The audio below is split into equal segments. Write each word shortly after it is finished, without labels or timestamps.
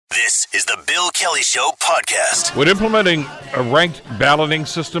This is the Bill Kelly Show podcast. Would implementing a ranked balloting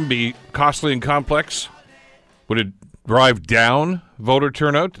system be costly and complex? Would it drive down voter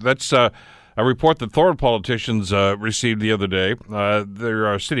turnout? That's a report that Thorold politicians received the other day.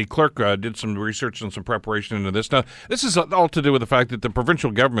 Their city clerk did some research and some preparation into this. Now, this is all to do with the fact that the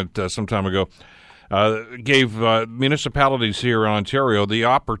provincial government some time ago gave municipalities here in Ontario the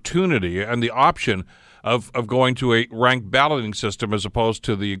opportunity and the option of going to a ranked balloting system as opposed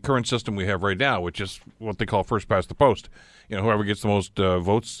to the current system we have right now, which is what they call first past the post. You know, whoever gets the most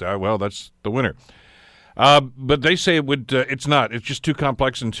votes, well, that's the winner. But they say it would. It's not. It's just too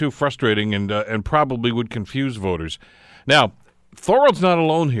complex and too frustrating, and probably would confuse voters. Now, Thorold's not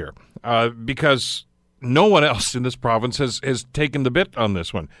alone here because no one else in this province has taken the bit on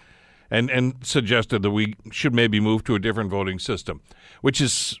this one, and suggested that we should maybe move to a different voting system, which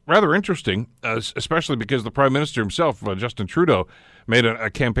is rather interesting, especially because the Prime Minister himself, Justin Trudeau, made a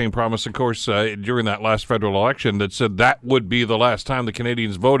campaign promise, of course, during that last federal election that said that would be the last time the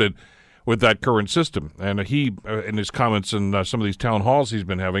Canadians voted with that current system. And he, in his comments in some of these town halls he's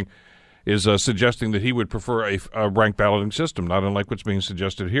been having, is suggesting that he would prefer a ranked balloting system, not unlike what's being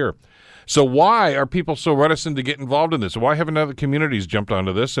suggested here. So why are people so reticent to get involved in this? Why haven't other communities jumped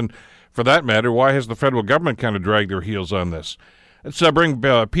onto this? And for that matter, why has the federal government kind of dragged their heels on this? Let's bring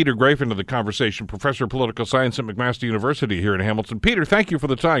Peter Graefe into the conversation, professor of political science at McMaster University here in Hamilton. Peter, thank you for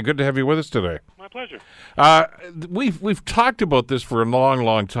the time. Good to have you with us today. My pleasure. We've talked about this for a long,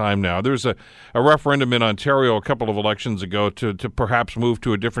 long time now. There's a referendum in Ontario a couple of elections ago to perhaps move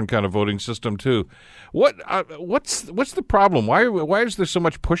to a different kind of voting system too. What's the problem? Why is there so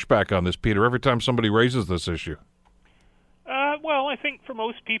much pushback on this, Peter, every time somebody raises this issue? Well, I think for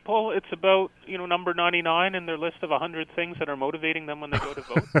most people, it's about number 99 in their list of 100 things that are motivating them when they go to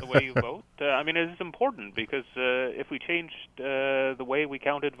vote. The way you vote. I mean, it is important because if we changed the way we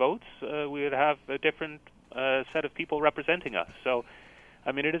counted votes, we would have a different set of people representing us. So,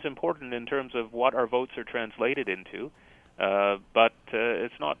 I mean, it is important in terms of what our votes are translated into. But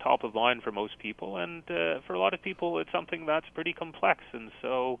it's not top of mind for most people, and for a lot of people, it's something that's pretty complex, and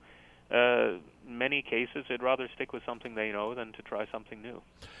so. In many cases, they'd rather stick with something they know than to try something new.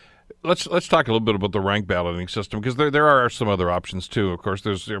 Let's talk a little bit about the ranked balloting system, because there are some other options too. Of course,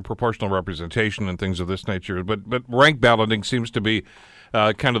 there's proportional representation and things of this nature, but ranked balloting seems to be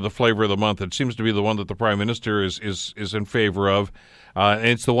kind of the flavor of the month. It seems to be the one that the Prime Minister is in favor of, and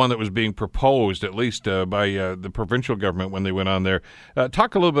it's the one that was being proposed, at least by the provincial government when they went on there.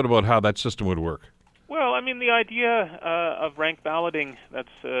 Talk a little bit about how that system would work. Well, I mean, the idea of ranked balloting that's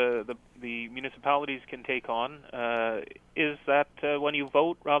the municipalities can take on is that when you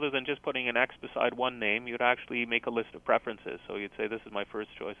vote, rather than just putting an X beside one name, you'd actually make a list of preferences. So you'd say, this is my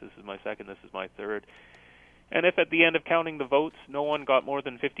first choice, this is my second, this is my third. And if at the end of counting the votes, no one got more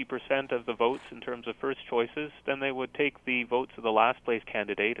than 50% of the votes in terms of first choices, then they would take the votes of the last place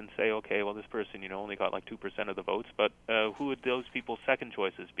candidate and say, okay, well, this person, only got like 2% of the votes, but who would those people's second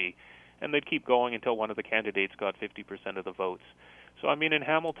choices be? And they'd keep going until one of the candidates got 50% of the votes. So, I mean, in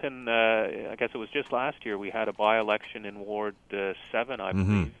Hamilton, I guess it was just last year, we had a by-election in Ward 7, I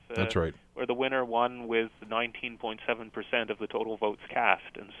believe. That's right. Where the winner won with 19.7% of the total votes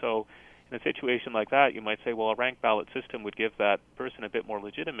cast. And so in a situation like that, you might say, well, a ranked ballot system would give that person a bit more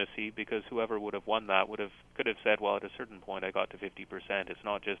legitimacy because whoever would have won that could have said, well, at a certain point I got to 50%. It's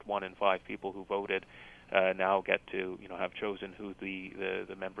not just 1 in 5 people who voted now get to have chosen who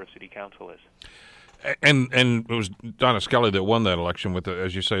the member of city council is. And it was Donna Scully that won that election with,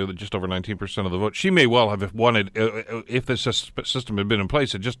 as you say, just over 19% of the vote. She may well have won it if this system had been in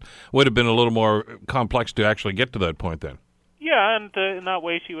place. It just would have been a little more complex to actually get to that point then. Yeah, and in that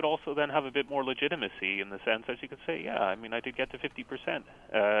way she would also then have a bit more legitimacy in the sense that she could say, yeah, I mean, I did get to 50%.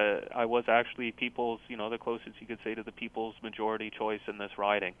 I was actually people's, the closest you could say to the people's majority choice in this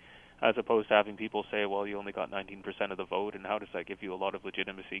riding, as opposed to having people say, well, you only got 19% of the vote, and how does that give you a lot of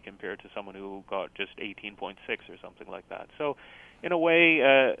legitimacy compared to someone who got just 18.6 or something like that. So in a way,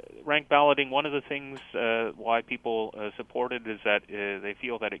 ranked balloting, one of the things why people support it is that they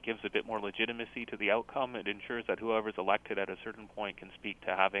feel that it gives a bit more legitimacy to the outcome. It ensures that whoever's elected at a certain point can speak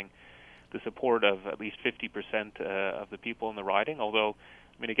to having the support of at least 50% of the people in the riding, although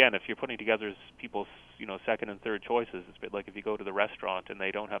I mean, again, if you're putting together people's, second and third choices, it's a bit like if you go to the restaurant and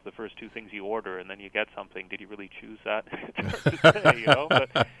they don't have the first two things you order, and then you get something. Did you really choose that? It's hard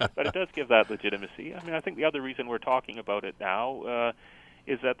to say, but it does give that legitimacy. I mean, I think the other reason we're talking about it now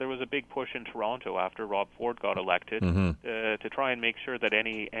is that there was a big push in Toronto after Rob Ford got elected to try and make sure that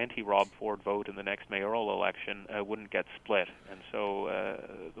any anti-Rob Ford vote in the next mayoral election wouldn't get split. And so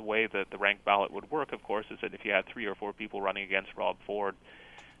the way that the ranked ballot would work, of course, is that if you had 3 or 4 people running against Rob Ford,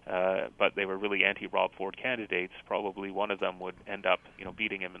 but they were really anti-Rob Ford candidates. Probably one of them would end up,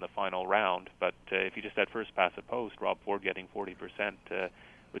 beating him in the final round. But if you just had first past the post, Rob Ford getting 40%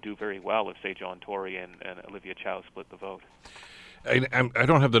 would do very well if, say, John Tory and Olivia Chow split the vote. I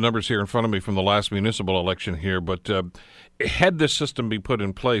don't have the numbers here in front of me from the last municipal election here, but had this system be put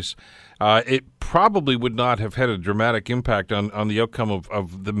in place, it probably would not have had a dramatic impact on the outcome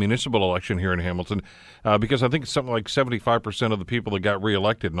of the municipal election here in Hamilton, because I think it's something like 75% of the people that got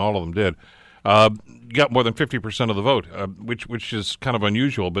reelected, and all of them did, got more than 50% of the vote, which is kind of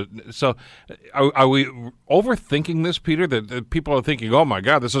unusual. But so, are we overthinking this, Peter? That people are thinking, "Oh my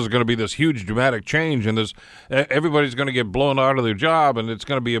God, this is going to be this huge dramatic change, and everybody's going to get blown out of their job, and it's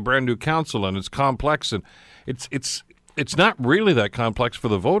going to be a brand new council, and it's complex, and it's not really that complex for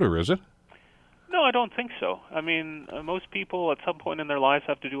the voter, is it?" No, I don't think so. I mean, most people at some point in their lives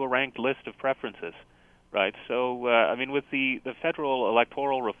have to do a ranked list of preferences. Right. So, with the federal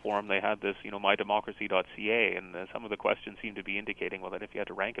electoral reform, they had this, mydemocracy.ca, and some of the questions seem to be indicating, well, that if you had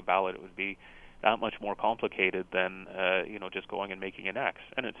to rank a ballot, it would be that much more complicated than, just going and making an X.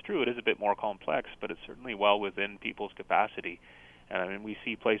 And it's true, it is a bit more complex, but it's certainly well within people's capacity. And we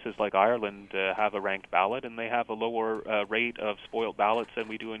see places like Ireland have a ranked ballot, and they have a lower rate of spoiled ballots than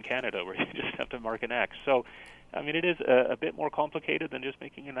we do in Canada, where you just have to mark an X. So, it is a bit more complicated than just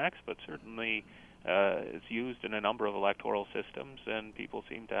making an X, but certainly it's used in a number of electoral systems, and people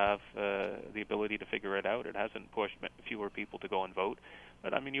seem to have the ability to figure it out. It hasn't pushed fewer people to go and vote.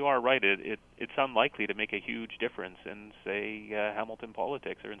 But, you are right. It's unlikely to make a huge difference in, say, Hamilton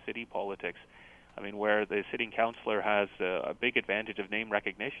politics or in city politics. Where the sitting councillor has a big advantage of name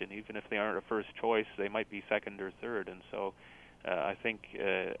recognition, even if they aren't a first choice, they might be second or third. And so I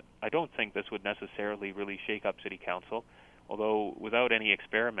don't think this would necessarily really shake up city council, although without any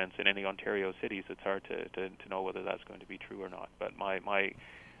experiments in any Ontario cities, it's hard to know whether that's going to be true or not. But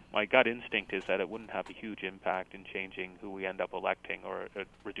my gut instinct is that it wouldn't have a huge impact in changing who we end up electing or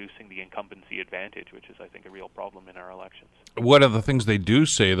reducing the incumbency advantage, which is, I think, a real problem in our elections. One of the things they do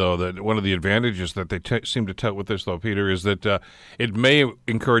say, though, that one of the advantages that they seem to tout with this, though, Peter, is that it may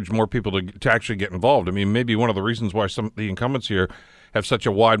encourage more people to actually get involved. Maybe one of the reasons why some of the incumbents here have such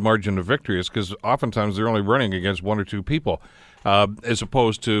a wide margin of victory is because oftentimes they're only running against one or two people, as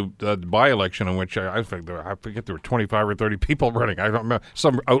opposed to the by-election in which I forget there were 25 or 30 people running. I don't remember,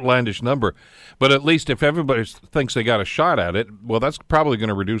 some outlandish number. But at least if everybody thinks they got a shot at it, well, that's probably going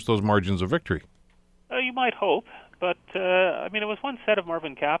to reduce those margins of victory. You might hope, but it was once said of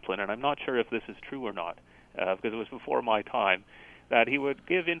Marvin Kaplan, and I'm not sure if this is true or not, because it was before my time, that he would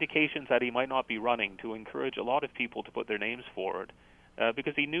give indications that he might not be running to encourage a lot of people to put their names forward.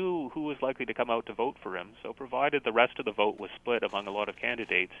 Because he knew who was likely to come out to vote for him. So provided the rest of the vote was split among a lot of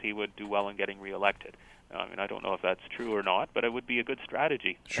candidates, he would do well in getting reelected. I don't know if that's true or not, but it would be a good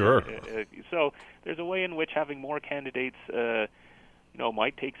strategy. Sure. So there's a way in which having more candidates,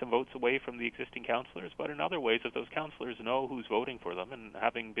 might take some votes away from the existing councillors, but in other ways, if those councillors know who's voting for them, and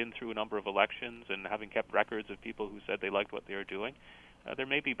having been through a number of elections and having kept records of people who said they liked what they were doing, there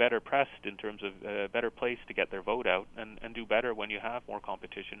may be better pressed in terms of a better place to get their vote out and do better when you have more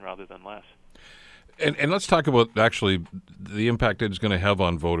competition rather than less. And let's talk about actually the impact it's going to have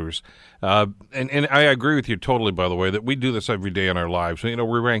on voters. And I agree with you totally, by the way, that we do this every day in our lives. We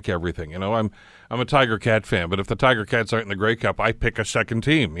rank everything. I'm a Tiger Cat fan, but if the Tiger Cats aren't in the Grey Cup, I pick a second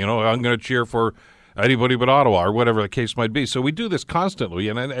team. I'm going to cheer for anybody but Ottawa or whatever the case might be. So we do this constantly.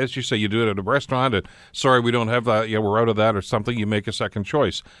 And as you say, you do it at a restaurant. And, sorry, we don't have that. Yeah, we're out of that or something. You make a second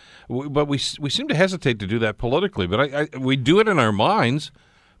choice. But we seem to hesitate to do that politically. But we do it in our minds.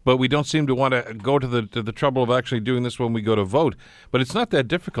 But we don't seem to want to go to the trouble of actually doing this when we go to vote. But it's not that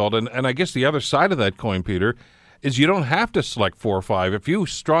difficult. And I guess the other side of that coin, Peter, is you don't have to select 4 or 5. If you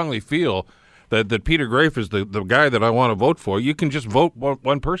strongly feel that Peter Graefe is the guy that I want to vote for, you can just vote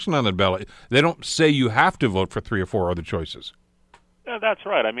one person on the ballot. They don't say you have to vote for 3 or 4 other choices. That's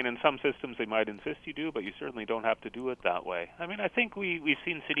right. In some systems they might insist you do, but you certainly don't have to do it that way. I think we've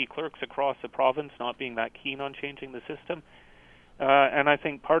seen city clerks across the province not being that keen on changing the system. And I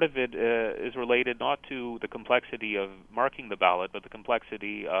think part of it is related not to the complexity of marking the ballot, but the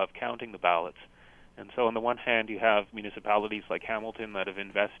complexity of counting the ballots. And so on the one hand, you have municipalities like Hamilton that have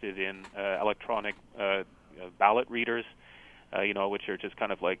invested in electronic ballot readers, which are just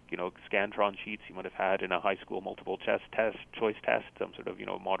kind of like, Scantron sheets you might have had in a high school multiple choice test, some sort of,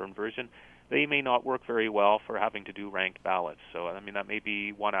 modern version. They may not work very well for having to do ranked ballots. So, that may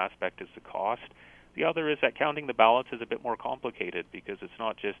be one aspect is the cost. The other is that counting the ballots is a bit more complicated because it's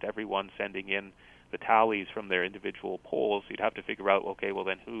not just everyone sending in the tallies from their individual polls, you'd have to figure out, okay, well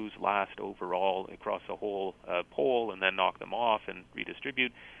then who's last overall across the whole poll, and then knock them off and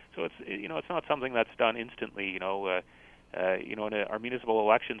redistribute. So it's not something that's done instantly. In our municipal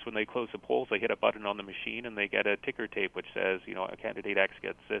elections, when they close the polls, they hit a button on the machine and they get a ticker tape which says, a candidate X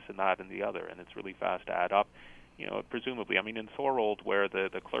gets this and that and the other, and it's really fast to add up. Presumably, in Thorold, where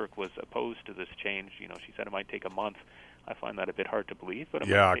the clerk was opposed to this change, she said it might take a month. I find that a bit hard to believe. But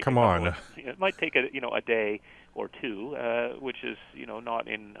it might take a day or two, which is not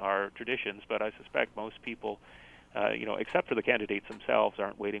in our traditions. But I suspect most people, except for the candidates themselves,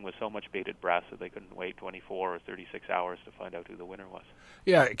 aren't waiting with so much bated breath that they couldn't wait 24 or 36 hours to find out who the winner was.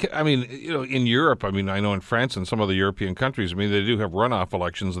 Yeah, in Europe, I know in France and some other European countries, they do have runoff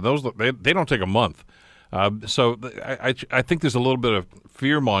elections, and those they don't take a month. So I think there's a little bit of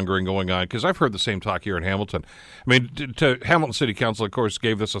fear-mongering going on, because I've heard the same talk here in Hamilton. Hamilton City Council, of course,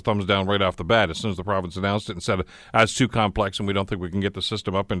 gave this a thumbs down right off the bat as soon as the province announced it and said, it's too complex and we don't think we can get the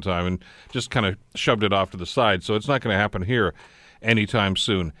system up in time, and just kind of shoved it off to the side. So it's not going to happen here anytime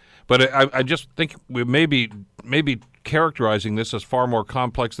soon. But I just think we may be characterizing this as far more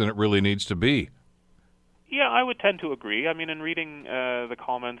complex than it really needs to be. Yeah, I would tend to agree. In reading the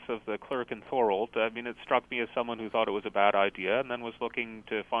comments of the clerk in Thorold, it struck me as someone who thought it was a bad idea and then was looking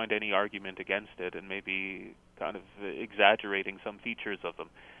to find any argument against it and maybe kind of exaggerating some features of them.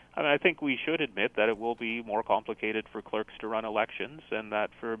 I think we should admit that it will be more complicated for clerks to run elections, and that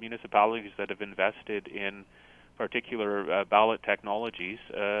for municipalities that have invested in particular ballot technologies,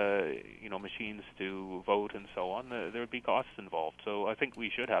 machines to vote and so on, there would be costs involved. So I think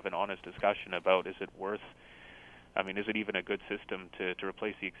we should have an honest discussion about, is it even a good system to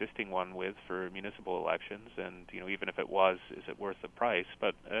replace the existing one with for municipal elections? And, even if it was, is it worth the price?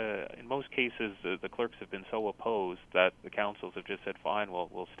 But in most cases, the clerks have been so opposed that the councils have just said, fine,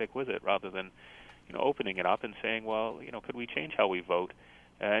 we'll stick with it, rather than, opening it up and saying, well, could we change how we vote?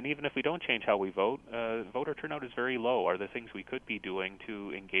 And even if we don't change how we vote, voter turnout is very low. Are there things we could be doing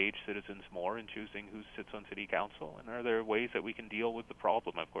to engage citizens more in choosing who sits on city council? And are there ways that we can deal with the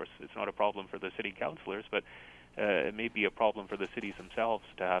problem? Of course, it's not a problem for the city councillors, but it may be a problem for the cities themselves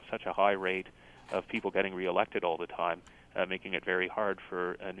to have such a high rate of people getting reelected all the time, making it very hard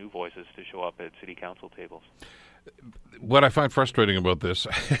for new voices to show up at city council tables. What I find frustrating about this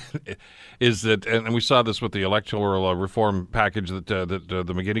is that, and we saw this with the electoral reform package that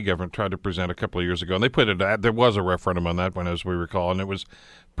the McGuinty government tried to present a couple of years ago, and they put it. There was a referendum on that one, as we recall, and it was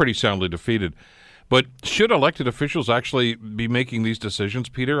pretty soundly defeated. But should elected officials actually be making these decisions,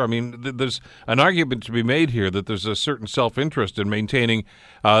 Peter? There's an argument to be made here that there's a certain self-interest in maintaining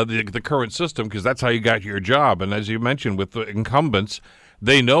the current system, because that's how you got your job. And as you mentioned, with the incumbents,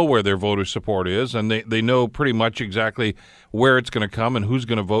 they know where their voter support is, and they know pretty much exactly where it's going to come and who's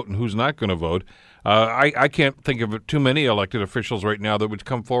going to vote and who's not going to vote. I can't think of too many elected officials right now that would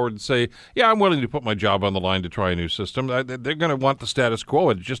come forward and say, yeah, I'm willing to put my job on the line to try a new system. They're going to want the status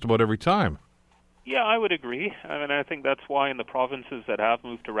quo at just about every time. Yeah, I would agree. I think that's why in the provinces that have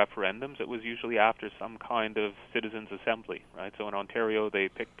moved to referendums, it was usually after some kind of citizens' assembly, right? So in Ontario, they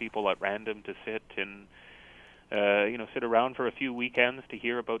picked people at random to sit and sit around for a few weekends to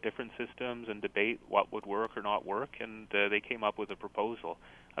hear about different systems and debate what would work or not work, and they came up with a proposal.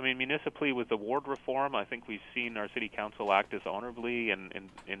 Municipally, with the ward reform, I think we've seen our city council act dishonorably in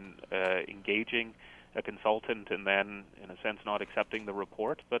engaging a consultant and then, in a sense, not accepting the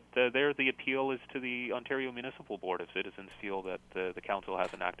report. But there, the appeal is to the Ontario Municipal Board if citizens feel that the council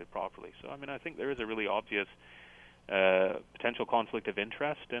hasn't acted properly. So, I think there is a really obvious potential conflict of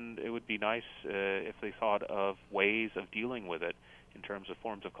interest, and it would be nice if they thought of ways of dealing with it in terms of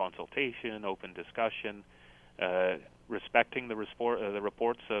forms of consultation, open discussion, respecting the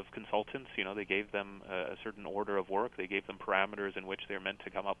reports of consultants. They gave them a certain order of work. They gave them parameters in which they're meant to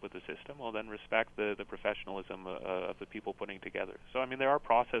come up with the system. Well, then respect the professionalism of the people putting together. So, there are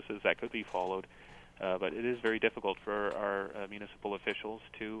processes that could be followed, but it is very difficult for our municipal officials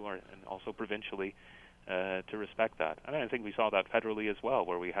and also provincially, to respect that. And I think we saw that federally as well,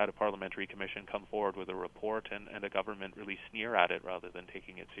 where we had a parliamentary commission come forward with a report and a government really sneer at it rather than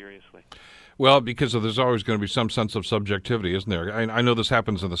taking it seriously. Well, because there's always going to be some sense of subjectivity, isn't there? I know this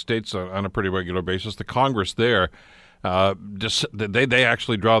happens in the States on a pretty regular basis. The Congress there, they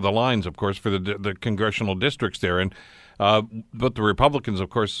actually draw the lines, of course, for the congressional districts there. And but the Republicans,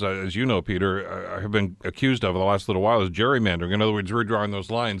 of course, as you know, Peter, have been accused of the last little while is gerrymandering. In other words, we're drawing those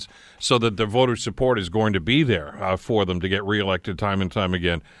lines so that the voter support is going to be there for them to get reelected time and time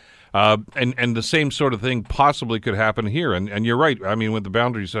again. And the same sort of thing possibly could happen here. And you're right. I mean, with the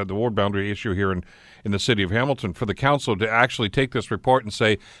boundaries, the ward boundary issue here in the city of Hamilton, for the council to actually take this report and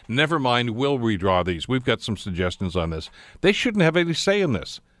say, never mind, we'll redraw these. We've got some suggestions on this. They shouldn't have any say in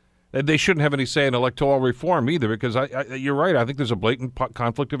this. They shouldn't have any say in electoral reform either, because you're right. I think there's a blatant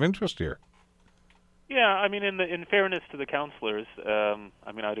conflict of interest here. Yeah, I mean, in fairness to the councillors,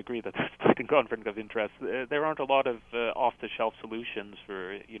 I mean, I'd agree that there's blatant conflict of interest. There aren't a lot of off-the-shelf solutions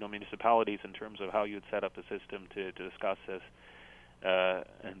for municipalities in terms of how you'd set up a system to discuss this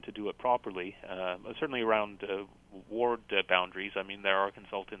and to do it properly. Certainly around ward boundaries. I mean, there are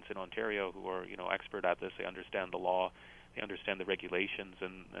consultants in Ontario who are expert at this. They understand the law. They understand the regulations,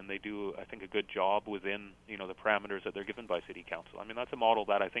 and they do, I think, a good job within, the parameters that they're given by City Council. I mean, that's a model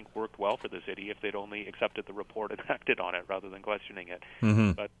that I think worked well for the city if they'd only accepted the report and acted on it rather than questioning it.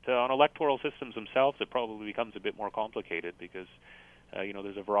 Mm-hmm. But on electoral systems themselves, it probably becomes a bit more complicated because,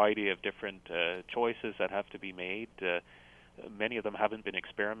 there's a variety of different choices that have to be made. Many of them haven't been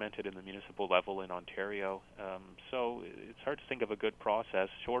experimented in the municipal level in Ontario. So it's hard to think of a good process,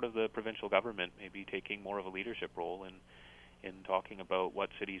 short of the provincial government maybe taking more of a leadership role in talking about what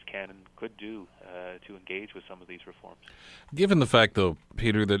cities can and could do to engage with some of these reforms. Given the fact, though,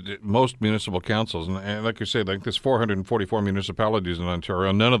 Peter, that most municipal councils, and like you say, like there's 444 municipalities in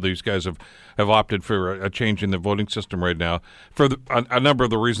Ontario, none of these guys have opted for a change in the voting system right now for a number of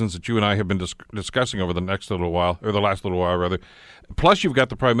the reasons that you and I have been discussing over the last little while, rather. Plus, you've got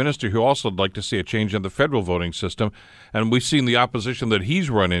the Prime Minister who also would like to see a change in the federal voting system, and we've seen the opposition that he's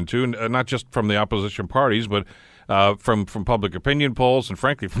run into, not just from the opposition parties, but from public opinion polls and,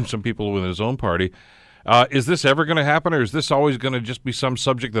 frankly, from some people within his own party. Is this ever going to happen, or is this always going to just be some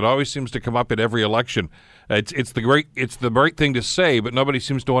subject that always seems to come up at every election? It's the right thing to say, but nobody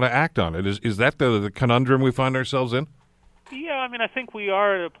seems to want to act on it. Is that the conundrum we find ourselves in? Yeah, I mean, I think we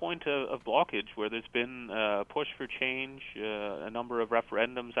are at a point of blockage where there's been a push for change, a number of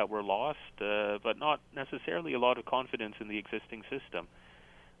referendums that were lost, but not necessarily a lot of confidence in the existing system.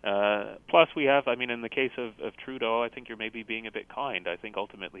 Plus, we have, I mean, in the case of Trudeau, I think you're maybe being a bit kind. I think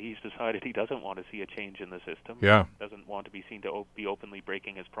ultimately he's decided he doesn't want to see a change in the system. Yeah. Doesn't want to be seen to be openly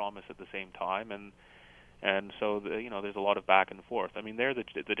breaking his promise at the same time, and so there's a lot of back and forth. I mean,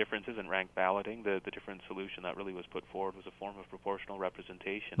 the difference isn't ranked balloting. The different solution that really was put forward was a form of proportional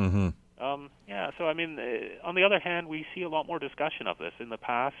representation. Mm-hmm. So I mean, on the other hand, we see a lot more discussion of this. In the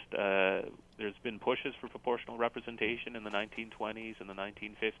past, there's been pushes for proportional representation in the 1920s and the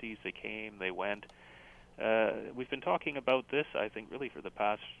 1950s. They came, they went. We've been talking about this, I think, really for the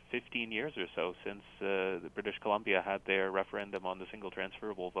past 15 years or so, since the British Columbia had their referendum on the single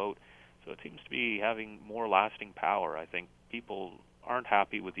transferable vote. So it seems to be having more lasting power. I think people aren't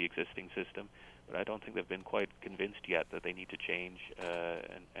happy with the existing system, but I don't think they've been quite convinced yet that they need to change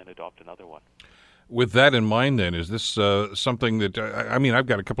and adopt another one. With that in mind, then, is this something that, I mean, I've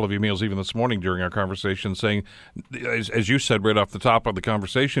got a couple of emails even this morning during our conversation saying, as you said right off the top of the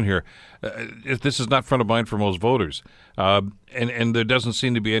conversation here, this is not front of mind for most voters. And there doesn't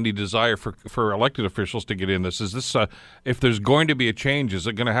seem to be any desire for elected officials to get in this. Is this, if there's going to be a change, is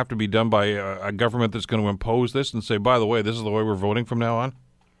it going to have to be done by a government that's going to impose this and say, by the way, this is the way we're voting from now on?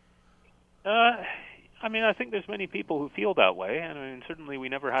 I mean, I think there's many people who feel that way, and I mean, certainly we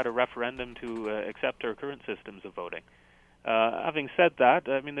never had a referendum to accept our current systems of voting. Having said that,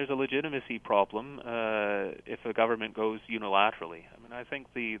 I mean, there's a legitimacy problem if a government goes unilaterally. I mean, I think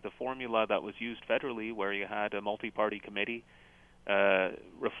the formula that was used federally, where you had a multi-party committee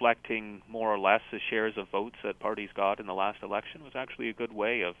reflecting more or less the shares of votes that parties got in the last election, was actually a good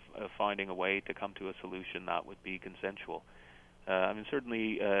way of finding a way to come to a solution that would be consensual. I mean,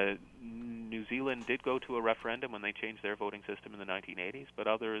 certainly New Zealand did go to a referendum when they changed their voting system in the 1980s, but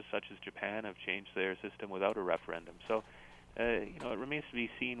others, such as Japan, have changed their system without a referendum. So, it remains to be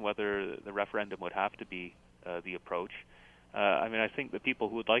seen whether the referendum would have to be the approach. I mean, I think the people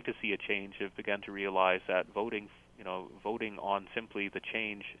who would like to see a change have begun to realize that voting on simply the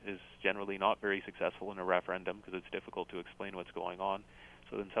change is generally not very successful in a referendum because it's difficult to explain what's going on.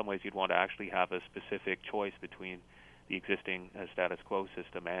 So in some ways you'd want to actually have a specific choice between the existing status quo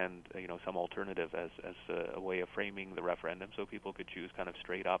system and some alternative as a way of framing the referendum, so people could choose kind of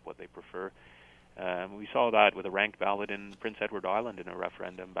straight up what they prefer. We saw that with a ranked ballot in Prince Edward Island in a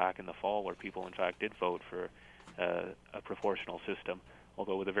referendum back in the fall, where people in fact did vote for a proportional system,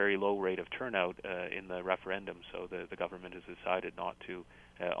 although with a very low rate of turnout in the referendum. So the government has decided not to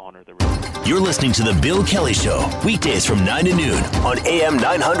honor the referendum. You're listening to The Bill Kelly Show, weekdays from 9 to noon on AM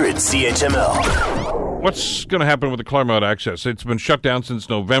 900 CHML. What's going to happen with the Claremont access? It's been shut down since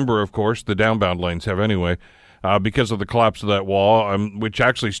November, of course. The downbound lanes have anyway. because of the collapse of that wall, which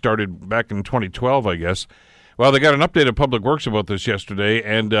actually started back in 2012, I guess. Well, they got an update of Public Works about this yesterday,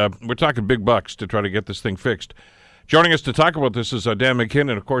 and we're talking big bucks to try to get this thing fixed. Joining us to talk about this is Dan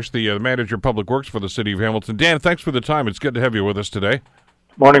McKinnon, of course, the manager of Public Works for the City of Hamilton. Dan, thanks for the time. It's good to have you with us today.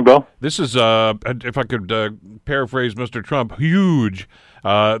 Morning, Bill. This is, if I could paraphrase Mr. Trump, huge,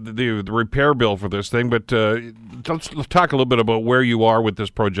 the repair bill for this thing. But let's talk a little bit about where you are with this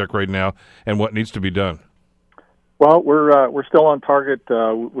project right now and what needs to be done. Well, we're still on target.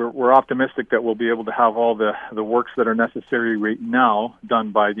 We're optimistic that we'll be able to have all the works that are necessary right now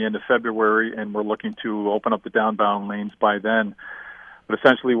done by the end of February, and we're looking to open up the downbound lanes by then. But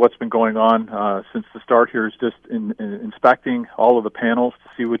essentially what's been going on since the start here is just inspecting all of the panels to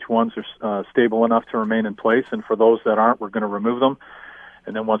see which ones are stable enough to remain in place. And for those that aren't, we're going to remove them.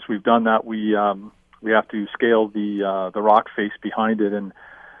 And then once we've done that, we have to scale the rock face behind it. And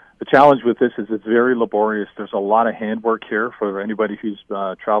the challenge with this is it's very laborious. There's a lot of handwork here for anybody who's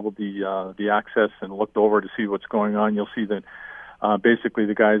traveled the access and looked over to see what's going on. You'll see that basically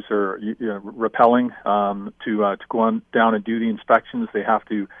the guys are rappelling to go on down and do the inspections. They have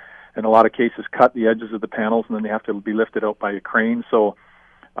to, in a lot of cases, cut the edges of the panels, and then they have to be lifted out by a crane. So,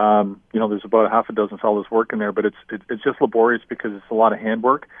 there's about a half a dozen fellows working there, but it's just laborious because it's a lot of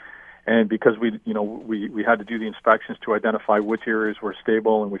handwork. And because we had to do the inspections to identify which areas were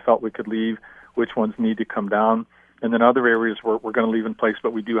stable and we felt we could leave, which ones need to come down. And then other areas we're going to leave in place,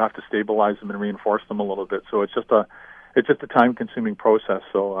 but we do have to stabilize them and reinforce them a little bit. So it's just a time-consuming process.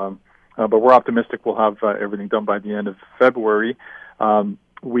 So, but we're optimistic we'll have everything done by the end of February.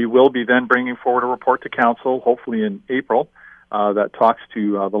 We will be then bringing forward a report to council, hopefully in April, that talks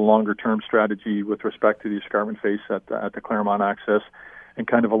to the longer-term strategy with respect to the escarpment face at the Claremont access, and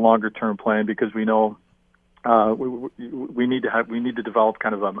kind of a longer-term plan, because we know we need to develop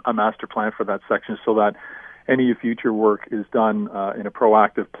kind of a master plan for that section so that any future work is done in a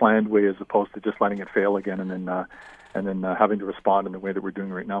proactive, planned way, as opposed to just letting it fail again and then having to respond in the way that we're doing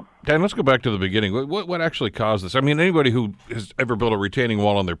right now. Dan, let's go back to the beginning. What actually caused this? I mean, anybody who has ever built a retaining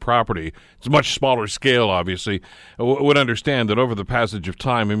wall on their property, it's a much smaller scale, obviously, would understand that over the passage of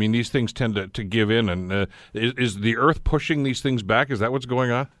time, I mean, these things tend to give in. And is the earth pushing these things back? Is that what's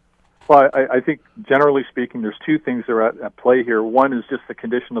going on? Well, I think generally speaking, there's two things that are at play here. One is just the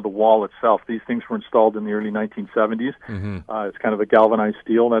condition of the wall itself. These things were installed in the early 1970s. Mm-hmm. It's kind of a galvanized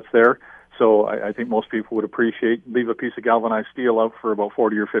steel that's there. So I think most people would leave a piece of galvanized steel out for about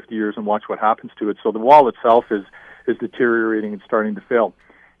 40 or 50 years and watch what happens to it. So the wall itself is deteriorating and starting to fail.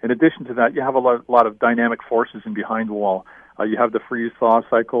 In addition to that, you have a lot of dynamic forces in behind the wall. You have the freeze-thaw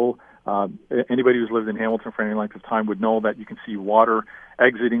cycle. Anybody who's lived in Hamilton for any length of time would know that you can see water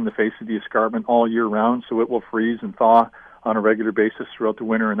exiting the face of the escarpment all year round, so it will freeze and thaw on a regular basis throughout the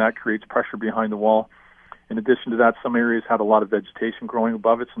winter, and that creates pressure behind the wall. In addition to that, some areas had a lot of vegetation growing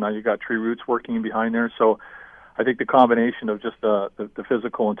above it, so now you've got tree roots working in behind there. So I think the combination of just the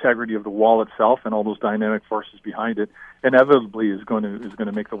physical integrity of the wall itself and all those dynamic forces behind it inevitably is going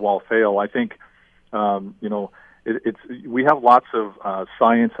to make the wall fail. I think we have lots of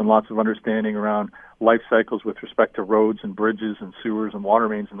science and lots of understanding around life cycles with respect to roads and bridges and sewers and water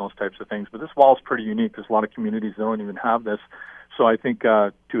mains and those types of things. But this wall is pretty unique. There's a lot of communities that don't even have this. So I think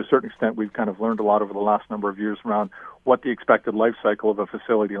to a certain extent we've kind of learned a lot over the last number of years around what the expected life cycle of a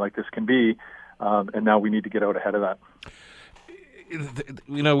facility like this can be, and now we need to get out ahead of that.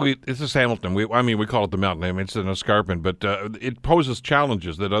 This is Hamilton. We call it the mountain. I mean, it's an escarpment, but it poses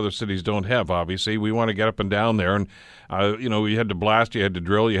challenges that other cities don't have, obviously. We want to get up and down there, and, you had to blast, you had to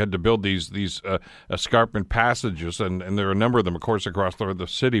drill, you had to build these escarpment passages, and there are a number of them, of course, across the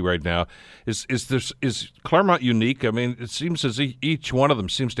city right now. Is Claremont unique? I mean, it seems as each one of them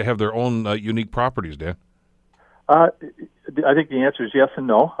seems to have their own unique properties, Dan. I think the answer is yes and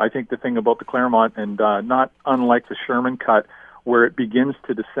no. I think the thing about the Claremont, and not unlike the Sherman Cut, where it begins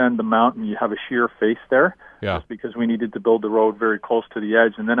to descend the mountain, you have a sheer face there. Yeah. Just because we needed to build the road very close to the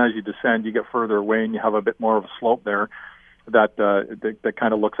edge. And then as you descend, you get further away and you have a bit more of a slope there that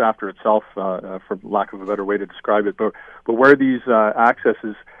kind of looks after itself, for lack of a better way to describe it. But where these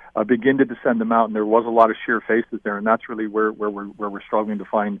accesses begin to descend the mountain, there was a lot of sheer faces there, and that's really where we're struggling to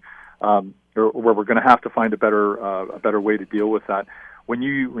find, or where we're going to have to find a better way to deal with that. When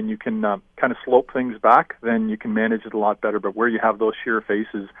you can kind of slope things back, then you can manage it a lot better. But where you have those sheer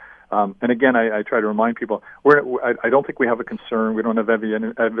faces, and again, I try to remind people, I don't think we have a concern. We don't have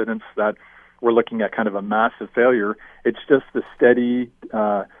evidence that we're looking at kind of a massive failure. It's just the steady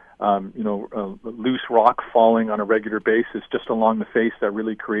loose rock falling on a regular basis just along the face that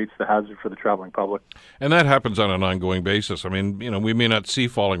really creates the hazard for the traveling public. And that happens on an ongoing basis. I mean, we may not see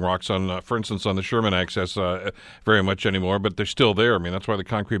falling rocks on, for instance, on the Sherman access very much anymore, but they're still there. I mean, that's why the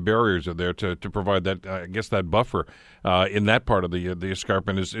concrete barriers are there to provide that, I guess, that buffer in that part of the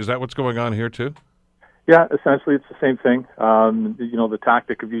escarpment. Is that what's going on here too? Yeah, essentially it's the same thing. The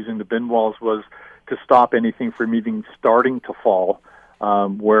tactic of using the bin walls was to stop anything from even starting to fall.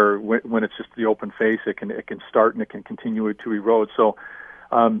 Where when it's just the open face, it can start and it can continue to erode. So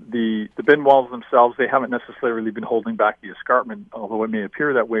the bin walls themselves, they haven't necessarily been holding back the escarpment, although it may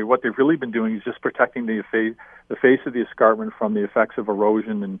appear that way. What they've really been doing is just protecting the face of the escarpment from the effects of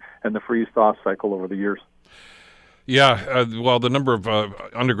erosion and the freeze-thaw cycle over the years. Yeah, well, the number of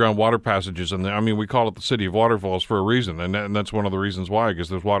underground water passages, and we call it the City of Waterfalls for a reason, and that's one of the reasons why, because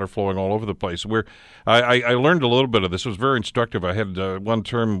there's water flowing all over the place. I learned a little bit of this. It was very instructive. I had one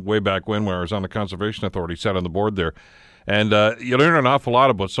term way back when where I was on the Conservation Authority, sat on the board there, and you learn an awful lot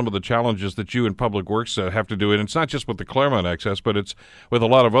about some of the challenges that you in Public Works have to do, and it's not just with the Claremont access, but it's with a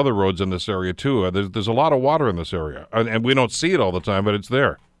lot of other roads in this area, too. There's a lot of water in this area, and we don't see it all the time, but it's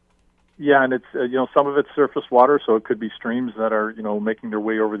there. Yeah, and it's some of it's surface water, so it could be streams that are making their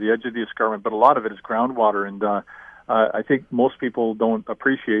way over the edge of the escarpment, but a lot of it is groundwater, and I think most people don't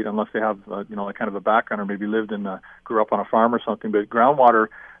appreciate unless they have a kind of a background or maybe grew up on a farm or something. But groundwater,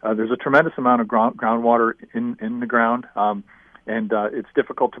 there's a tremendous amount of groundwater in the ground, and it's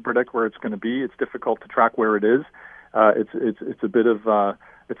difficult to predict where it's going to be. It's difficult to track where it is. It's a bit of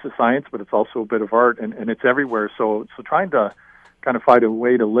it's a science, but it's also a bit of art, and it's everywhere. So trying to kind of find a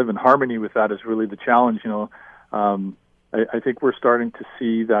way to live in harmony with that is really the challenge. I think we're starting to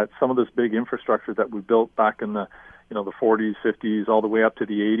see that some of this big infrastructure that we built back in the the 40s, 50s, all the way up to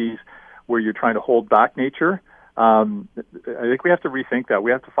the 80s, where you're trying to hold back nature. I think we have to rethink that.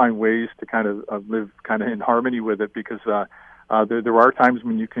 We have to find ways to kind of live kind of in harmony with it, because there are times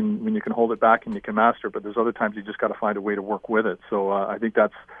when you can hold it back and you can master it, but there's other times you just got to find a way to work with it. So I think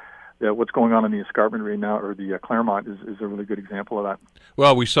that's what's going on in the escarpment right now, or the Claremont, is a really good example of that.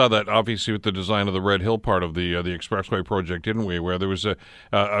 Well, we saw that obviously with the design of the Red Hill part of the expressway project, didn't we? Where there was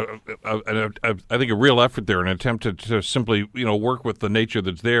I think a real effort there, an attempt to simply work with the nature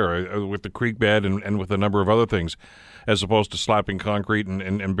that's there, with the creek bed and with a number of other things, as opposed to slapping concrete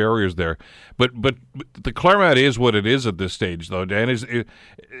and barriers there. But the Claremont is what it is at this stage, though. Dan, is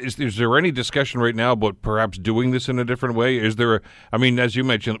there any discussion right now about perhaps doing this in a different way? Is there? As you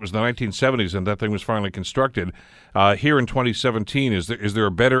mentioned, it was the 1970s and that thing was finally constructed. Here in 2017, is there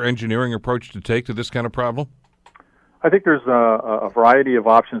a better engineering approach to take to this kind of problem? I think there's a variety of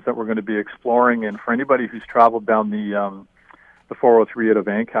options that we're going to be exploring, and for anybody who's traveled down the 403 out of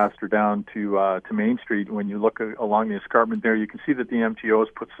Ancaster down to Main Street, when you look along the escarpment there, you can see that the MTOs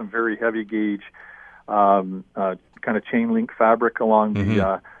put some very heavy gauge kind of chain link fabric along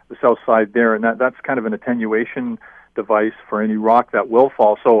the south side there, and that's kind of an attenuation device for any rock that will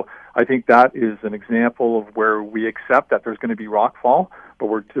fall. So I think that is an example of where we accept that there's going to be rock fall, but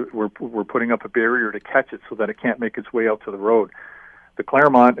we're putting up a barrier to catch it so that it can't make its way out to the road. The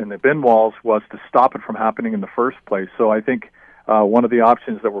Claremont and the bin walls was to stop it from happening in the first place. So I think one of the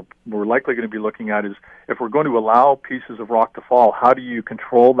options that we're likely going to be looking at is, if we're going to allow pieces of rock to fall, how do you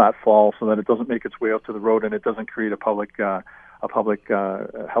control that fall so that it doesn't make its way out to the road and it doesn't create a public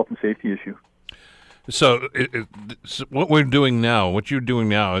health and safety issue? So what you're doing now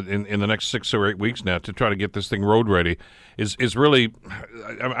in the next 6 or 8 weeks now to try to get this thing road ready is really,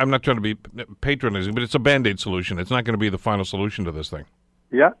 I'm not trying to be patronizing, but it's a Band-Aid solution. It's not going to be the final solution to this thing.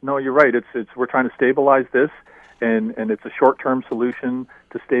 Yeah, no, you're right. We're trying to stabilize this, and it's a short-term solution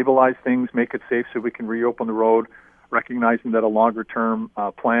to stabilize things, make it safe so we can reopen the road, recognizing that a longer-term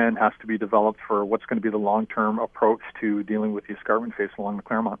plan has to be developed for what's going to be the long-term approach to dealing with the escarpment face along the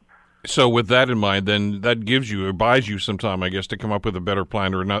Claremont. So with that in mind, then that gives you or buys you some time, I guess, to come up with a better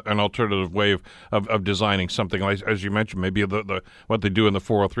plan or an alternative way of designing something. Like, as you mentioned, maybe the what they do in the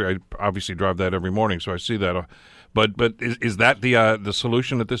 403. I obviously drive that every morning, so I see that. But is that the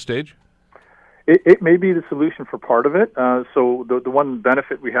solution at this stage? It may be the solution for part of it. So the one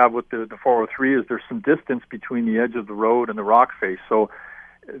benefit we have with the 403 is there's some distance between the edge of the road and the rock face. So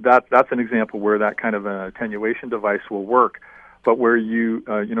that's an example where that kind of an attenuation device will work. But where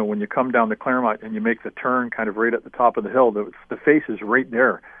when you come down the Claremont and you make the turn kind of right at the top of the hill, the face is right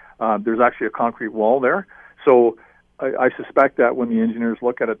there. There's actually a concrete wall there. So I suspect that when the engineers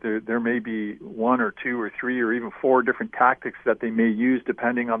look at it, there may be 1 or 2 or 3 or even 4 different tactics that they may use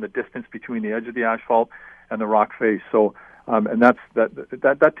depending on the distance between the edge of the asphalt and the rock face. So and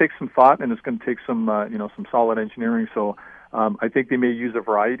that takes some thought, and it's going to take some some solid engineering. So I think they may use a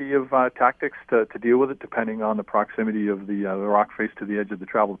variety of tactics to deal with it, depending on the proximity of the rock face to the edge of the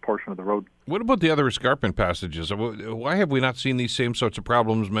traveled portion of the road. What about the other escarpment passages? Why have we not seen these same sorts of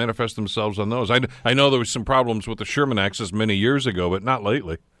problems manifest themselves on those? I know there was some problems with the Sherman Axis many years ago, but not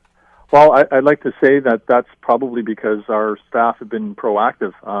lately. Well, I'd like to say that that's probably because our staff have been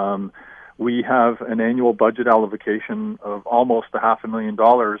proactive. We have an annual budget allocation of almost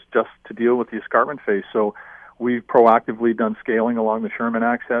 $500,000 just to deal with the escarpment phase. So we've proactively done scaling along the Sherman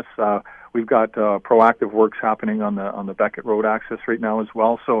access. We've got proactive works happening on the Beckett Road access right now as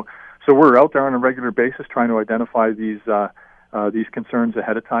well. So we're out there on a regular basis trying to identify these concerns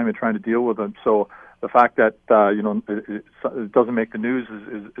ahead of time and trying to deal with them. So the fact that it doesn't make the news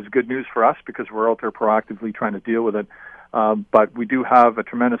is good news for us because we're out there proactively trying to deal with it. But we do have a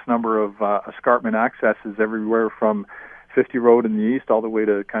tremendous number of escarpment accesses everywhere from 50 Road in the east all the way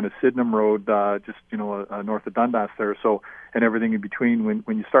to kind of Sydenham Road, north of Dundas there. So, and everything in between.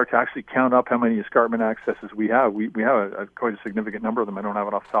 When you start to actually count up how many escarpment accesses we have quite a significant number of them. I don't have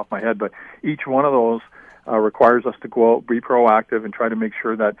it off the top of my head, but each one of those requires us to go out, be proactive, and try to make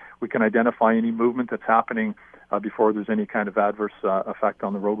sure that we can identify any movement that's happening before there's any kind of adverse effect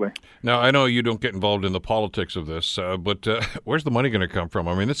on the roadway. Now, I know you don't get involved in the politics of this, but where's the money going to come from?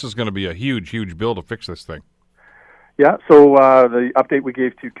 I mean, this is going to be a huge, huge bill to fix this thing. Yeah, so the update we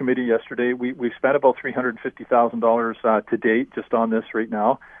gave to committee yesterday, we've spent about $350,000 to date just on this right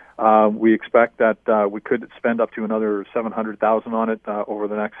now. We expect that we could spend up to another $700,000 on it over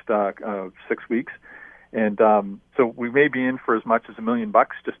the next 6 weeks. And so we may be in for as much as $1 million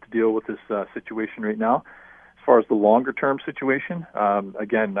just to deal with this situation right now. As far as the longer-term situation,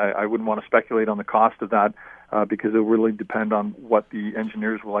 again, I wouldn't want to speculate on the cost of that because it will really depend on what the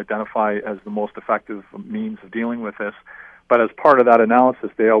engineers will identify as the most effective means of dealing with this. But as part of that analysis,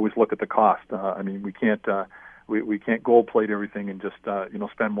 they always look at the cost. I mean, we can't gold plate everything and just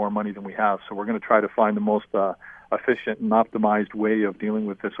spend more money than we have. So we're going to try to find the most efficient and optimized way of dealing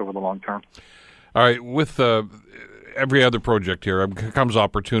with this over the long term. All right, with every other project here comes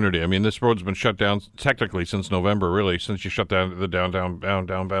opportunity. I mean, this road's been shut down technically since November, really, since you shut down the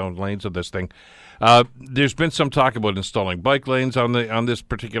downbound lanes of this thing. There's been some talk about installing bike lanes on this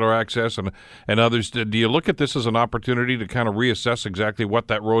particular access and others. Do you look at this as an opportunity to kind of reassess exactly what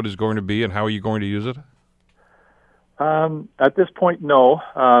that road is going to be and how you're going to use it? At this point, no.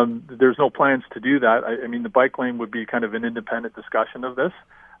 There's no plans to do that. I mean, the bike lane would be kind of an independent discussion of this.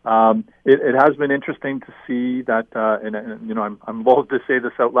 It has been interesting to see that, I'm loath to say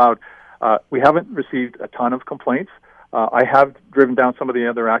this out loud. We haven't received a ton of complaints. I have driven down some of the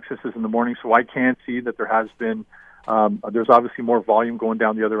other accesses in the morning, so I can see that there has been, there's obviously more volume going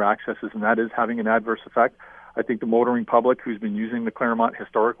down the other accesses, and that is having an adverse effect. I think the motoring public who's been using the Claremont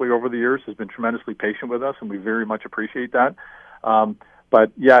historically over the years has been tremendously patient with us, and we very much appreciate that.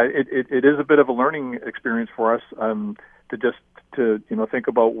 But yeah, it is a bit of a learning experience for us to think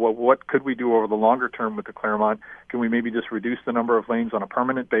about what could we do over the longer term with the Claremont. Can we maybe just reduce the number of lanes on a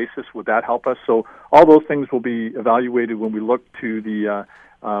permanent basis? Would that help us? So all those things will be evaluated when we look to the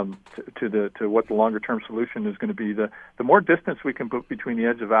to what the longer term solution is going to be. The more distance we can put between the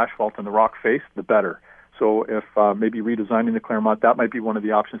edge of asphalt and the rock face, the better. So if maybe redesigning the Claremont, that might be one of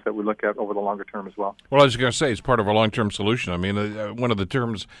the options that we look at over the longer term as well. Well, I was going to say, it's part of a long-term solution. I mean, one of the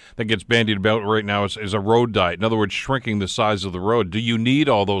terms that gets bandied about right now is a road diet. In other words, shrinking the size of the road. Do you need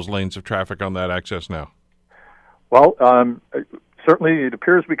all those lanes of traffic on that access now? Well, certainly it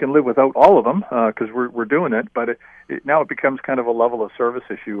appears we can live without all of them because we're doing it, but now it becomes kind of a level of service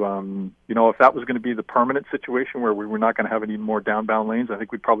issue. If that was going to be the permanent situation where we were not going to have any more downbound lanes, I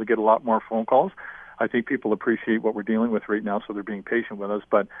think we'd probably get a lot more phone calls. I think people appreciate what we're dealing with right now, so they're being patient with us.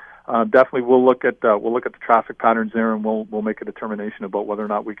 But definitely, we'll look at the traffic patterns there, and we'll make a determination about whether or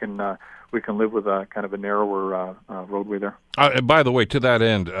not we can live with a kind of a narrower roadway there. And by the way, to that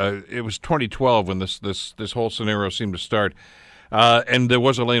end, it was 2012 when this whole scenario seemed to start, and there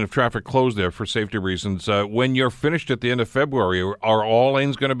was a lane of traffic closed there for safety reasons. When you're finished at the end of February, are all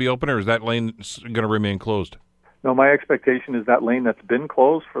lanes going to be open, or is that lane going to remain closed? No, my expectation is that lane that's been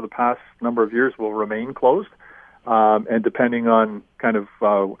closed for the past number of years will remain closed. And depending on kind of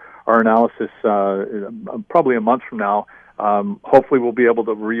our analysis, probably a month from now, hopefully we'll be able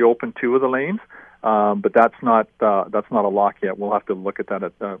to reopen 2 of the lanes. But that's not a lock yet. We'll have to look at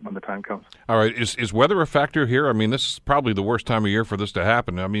that when the time comes. All right. Is weather a factor here? I mean, this is probably the worst time of year for this to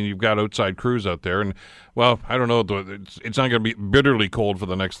happen. I mean, you've got outside crews out there, and, well, I don't know. It's not going to be bitterly cold for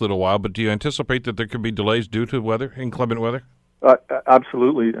the next little while, but do you anticipate that there could be delays due to weather, inclement weather?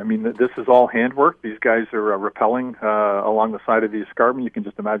 Absolutely. I mean, this is all handwork. These guys are rappelling along the side of the escarpment. You can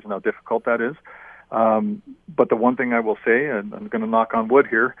just imagine how difficult that is. But the one thing I will say, and I'm going to knock on wood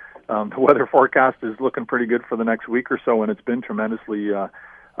here, the weather forecast is looking pretty good for the next week or so, and it's been tremendously in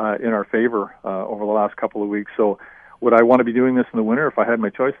our favor over the last couple of weeks. So would I want to be doing this in the winter if I had my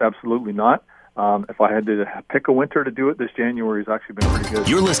choice? Absolutely not. If I had to pick a winter to do it, this January has actually been pretty good.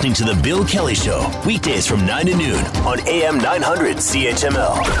 You're listening to The Bill Kelly Show, weekdays from 9 to noon on AM 900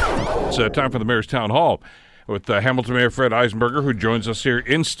 CHML. It's time for the Mayor's Town Hall with Hamilton Mayor Fred Eisenberger, who joins us here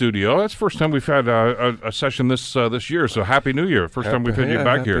in studio. That's the first time we've had a session this year, so Happy New Year. First time we've had you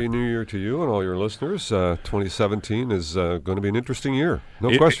back here. Happy New Year to you and all your listeners. 2017 is going to be an interesting year,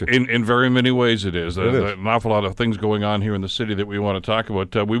 no question. In very many ways it is. An awful lot of things going on here in the city that we want to talk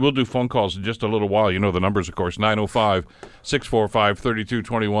about. We will do phone calls in just a little while. You know the numbers, of course,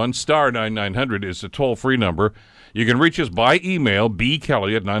 905-645-3221. Star 9900 is the toll-free number. You can reach us by email,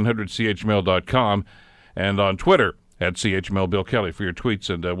 bkelly@900chml.com. and on Twitter at CHML Bill Kelly for your tweets,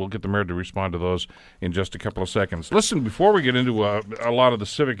 and we'll get the mayor to respond to those in just a couple of seconds. Listen, before we get into a lot of the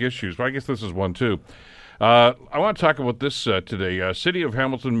civic issues, but I guess this is one too, I want to talk about this today. City of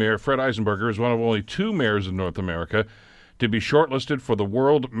Hamilton Mayor Fred Eisenberger is one of only 2 mayors in North America to be shortlisted for the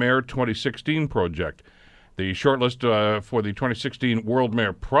World Mayor 2016 project. The shortlist for the 2016 World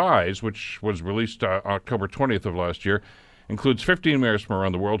Mayor Prize, which was released October 20th of last year, includes 15 mayors from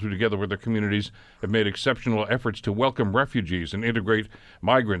around the world who, together with their communities, have made exceptional efforts to welcome refugees and integrate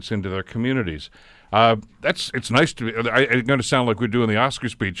migrants into their communities. It's nice to be. It's going to sound like we're doing the Oscar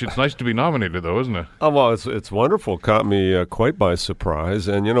speech. It's nice to be nominated, though, isn't it? Well, it's wonderful. Caught me quite by surprise.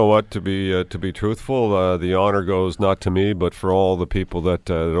 And you know what? To be truthful, the honor goes not to me, but for all the people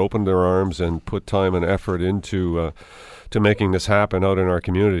that opened their arms and put time and effort into to making this happen out in our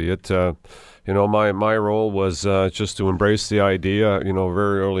community. My role was just to embrace the idea,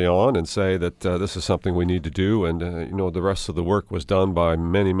 very early on and say that this is something we need to do. And, the rest of the work was done by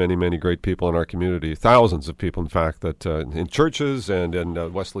many, many, many great people in our community, thousands of people, in fact, that in churches and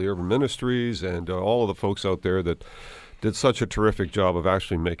in Wesley Urban Ministries and all of the folks out there that did such a terrific job of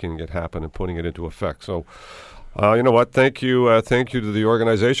actually making it happen and putting it into effect. So, you know what? Thank you to the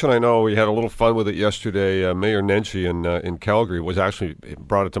organization. I know we had a little fun with it yesterday. Mayor Nenshi in Calgary was actually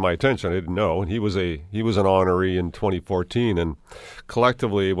brought it to my attention. I didn't know, and he was an honoree in 2014. And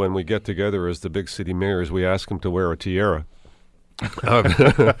collectively, when we get together as the big city mayors, we ask him to wear a tiara.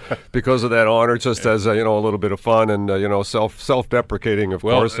 Because of that honor, just as a little bit of fun and self-deprecating, of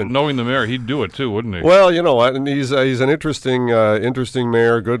course. And knowing the mayor, he'd do it too, wouldn't he? Well, you know what, and he's an interesting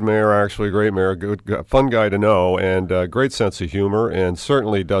mayor, good mayor, actually, great mayor, good fun guy to know, and great sense of humor, and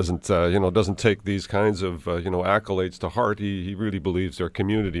certainly doesn't take these kinds of accolades to heart. He really believes their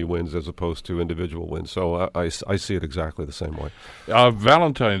community wins as opposed to individual wins. So I see it exactly the same way.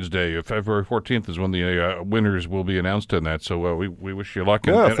 Valentine's Day, February 14th, is when the winners will be announced in that. So we wish you luck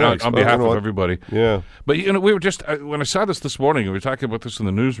on behalf of everybody. Yeah. But, we were just, when I saw this morning, we were talking about this in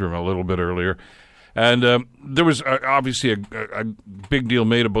the newsroom a little bit earlier, and there was obviously a big deal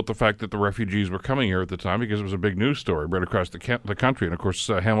made about the fact that the refugees were coming here at the time because it was a big news story right across the country. And, of course,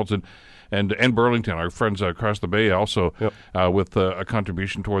 Hamilton and Burlington, our friends across the Bay, also with a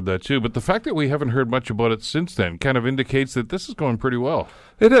contribution toward that, too. But the fact that we haven't heard much about it since then kind of indicates that this is going pretty well.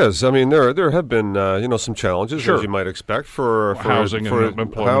 It is. I mean, there have been some challenges, as you might expect, for housing and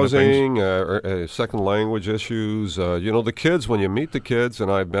employment, second language issues. The kids, when you meet the kids,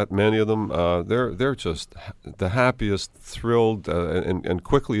 and I've met many of them, they're just the happiest, thrilled, and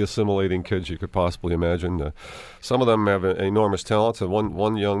quickly assimilating kids you could possibly imagine. Some of them have enormous talents.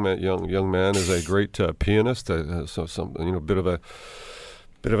 One young man is a great pianist.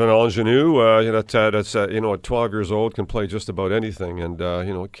 Bit of an ingenue that's at 12 years old, can play just about anything, and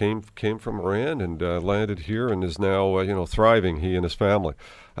came from Iran and landed here and is now thriving, he and his family.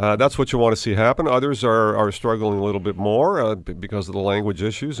 That's what you want to see happen. Others are struggling a little bit more because of the language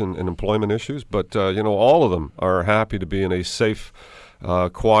issues and employment issues, but all of them are happy to be in a safe,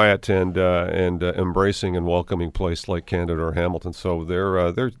 quiet and embracing and welcoming place like Canada or Hamilton. So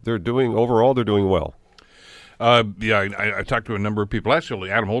they're doing well. I talked to a number of people.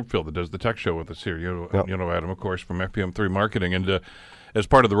 Actually, Adam Oldfield, that does the tech show with us here. You know Adam, of course, from FPM3 Marketing. And as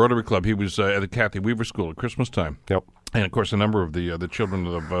part of the Rotary Club, he was at the Kathy Weaver School at Christmas time. Yep. And, of course, a number of the children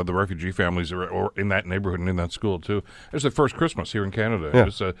of the refugee families are in that neighborhood and in that school, too. It was their first Christmas here in Canada. Yeah. It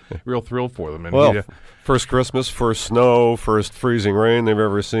was a real thrill for them. And first Christmas, first snow, first freezing rain they've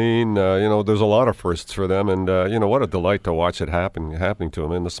ever seen. There's a lot of firsts for them. And, what a delight to watch it happening to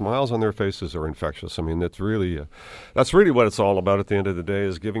them. And the smiles on their faces are infectious. I mean, that's really what it's all about at the end of the day,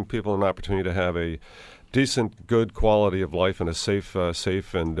 is giving people an opportunity to have a decent, good quality of life and a safe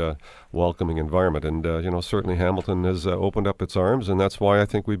and welcoming environment. And, certainly Hamilton has opened up its arms, and that's why I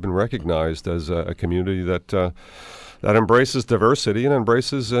think we've been recognized as a community that embraces diversity and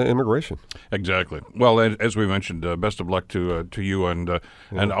embraces immigration. Exactly. Well, as we mentioned, best of luck to you and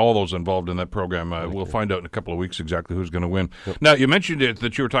all those involved in that program. We'll find out in a couple of weeks exactly who's going to win. Yep. Now, you mentioned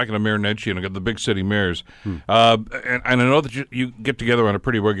that you were talking to Mayor Nenshi and the big city mayors, and I know that you get together on a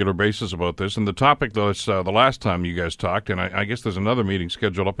pretty regular basis about this. And the topic, though, is the last time you guys talked, and I guess there's another meeting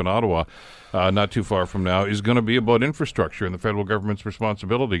scheduled up in Ottawa not too far from now, is going to be about infrastructure and the federal government's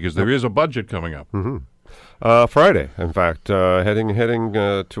responsibility, because there is a budget coming up. Mm-hmm. Friday, in fact, heading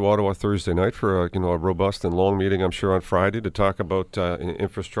to Ottawa Thursday night for a robust and long meeting, I'm sure, on Friday to talk about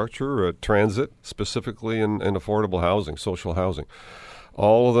infrastructure, transit, specifically in affordable housing, social housing.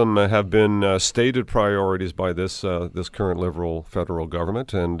 All of them have been stated priorities by this current Liberal federal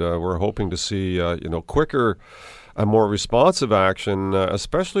government, and we're hoping to see quicker, a more responsive action,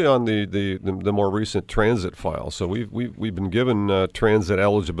 especially on the more recent transit file. So we've been given transit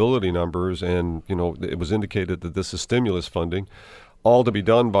eligibility numbers, and it was indicated that this is stimulus funding, all to be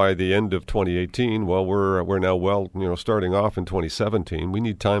done by the end of 2018. Well, we're now starting off in 2017. We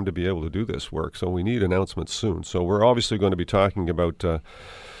need time to be able to do this work, so we need announcements soon. So we're obviously going to be talking about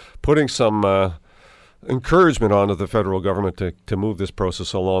putting some encouragement onto the federal government to move this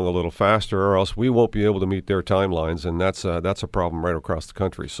process along a little faster, or else we won't be able to meet their timelines, and that's a problem right across the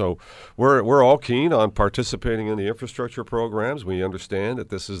country. So we're all keen on participating in the infrastructure programs. We understand that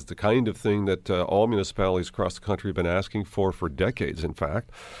this is the kind of thing that all municipalities across the country have been asking for decades, in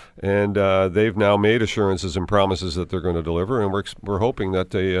fact, and they've now made assurances and promises that they're going to deliver, and we're hoping that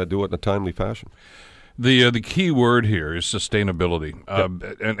they do it in a timely fashion. The key word here is sustainability.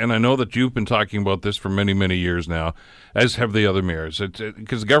 Yep. And I know that you've been talking about this for many, many years now, as have the other mayors.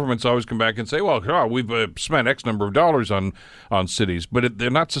 Because the government's always come back and say, well, we've spent X number of dollars on cities, but they're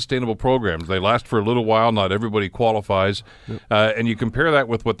not sustainable programs. They last for a little while. Not everybody qualifies. Yep. And you compare that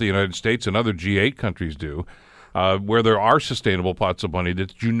with what the United States and other G8 countries do, where there are sustainable pots of money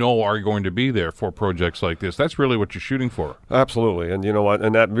that are going to be there for projects like this. That's really what you're shooting for. Absolutely. And you know what?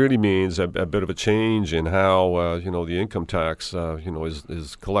 And that really means a bit of a change in how, the income tax,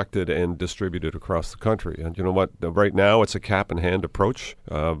 is collected and distributed across the country. And you know what? Right now, it's a cap-in-hand approach.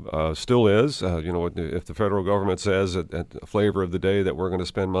 Still is. If the federal government says at the flavor of the day that we're going to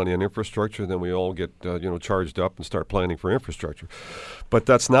spend money on infrastructure, then we all get, charged up and start planning for infrastructure. But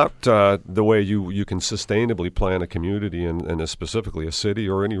that's not the way you can sustainably plan a community, and specifically a city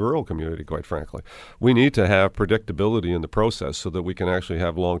or any rural community, quite frankly. We need to have predictability in the process so that we can actually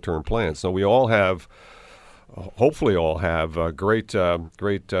have long-term plans. So we all have, hopefully all have great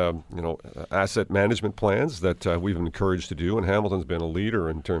asset management plans that we've encouraged to do, and Hamilton's been a leader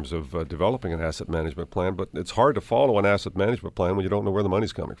in terms of developing an asset management plan, but it's hard to follow an asset management plan when you don't know where the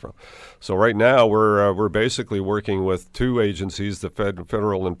money's coming from. So right now we're basically working with two agencies, the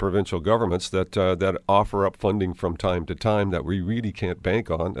federal and provincial governments, that offer up funding from time to time that we really can't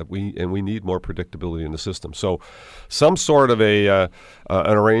bank on, and we need more predictability in the system. So some sort of an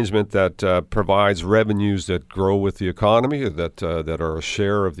arrangement that provides revenues that grow with the economy, that are a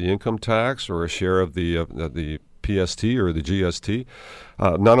share of the income tax or a share of the PST or the GST,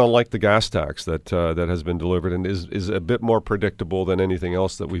 not unlike the gas tax that has been delivered and is a bit more predictable than anything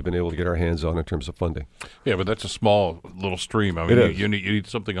else that we've been able to get our hands on in terms of funding. Yeah, but that's a small little stream. I mean, you need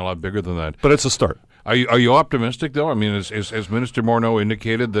something a lot bigger than that. But it's a start. Are you optimistic, though? I mean, as Minister Morneau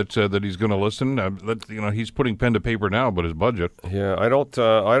indicated that he's going to listen? He's putting pen to paper now about his budget. Yeah, I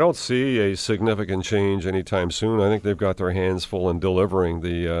don't see a significant change anytime soon. I think they've got their hands full in delivering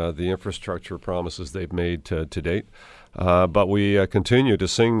the infrastructure promises they've made to date. But we continue to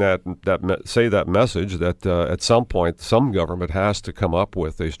say that message that at some point some government has to come up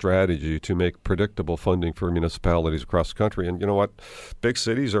with a strategy to make predictable funding for municipalities across the country. And you know what? Big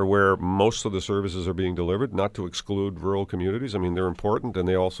cities are where most of the services are being delivered, not to exclude rural communities. I mean, they're important and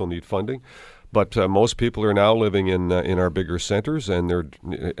they also need funding. But most people are now living in our bigger centers, and they're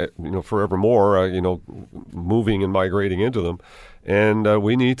forevermore moving and migrating into them, and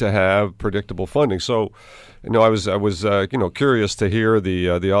we need to have predictable funding. So, I was curious to hear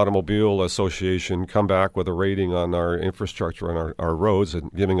the Automobile Association come back with a rating on our infrastructure and our roads, and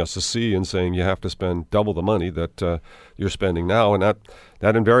giving us a C and saying you have to spend double the money that you're spending now, and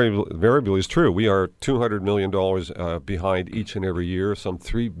that invariably is true. We are $200 million behind each and every year, some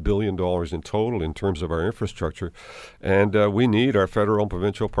 $3 billion in total in terms of our infrastructure, and we need our federal and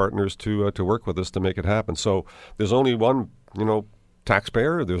provincial partners to work with us to make it happen. So there's only one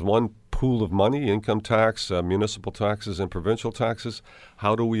taxpayer, there's one pool of money, income tax, municipal taxes, and provincial taxes.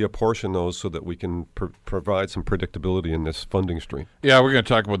 How do we apportion those so that we can provide some predictability in this funding stream? Yeah, we're going to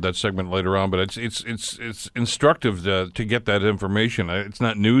talk about that segment later on, but it's instructive to get that information. It's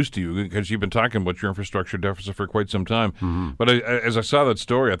not news to you because you've been talking about your infrastructure deficit for quite some time. Mm-hmm. But as I saw that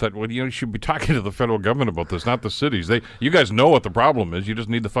story, I thought, well, you should be talking to the federal government about this, not the cities. You guys know what the problem is. You just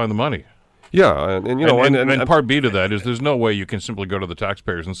need to find the money. Yeah, and part B to that is there's no way you can simply go to the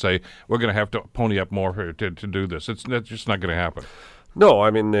taxpayers and say we're going to have to pony up more to do this. That's just not going to happen. No,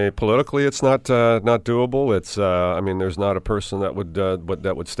 I mean politically, it's not doable. It's there's not a person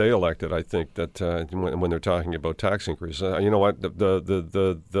that would stay elected. I think that when they're talking about tax increase, you know what,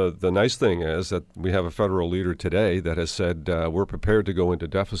 the nice thing is that we have a federal leader today that has said we're prepared to go into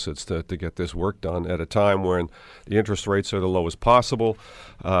deficits to get this work done at a time when the interest rates are the lowest possible.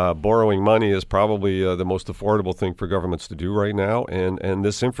 Borrowing money is probably the most affordable thing for governments to do right now, and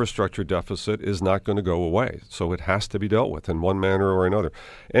this infrastructure deficit is not going to go away. So it has to be dealt with in one manner or another.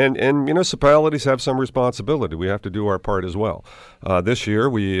 And municipalities have some responsibility. We have to do our part as well. This year,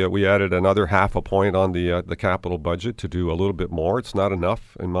 we added another half a point on the capital budget to do a little bit more. It's not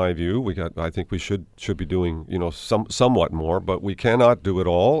enough, in my view. I think we should be doing somewhat more, but we cannot do it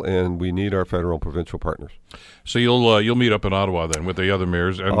all, and we need our federal and provincial partners. So you'll meet up in Ottawa then with the other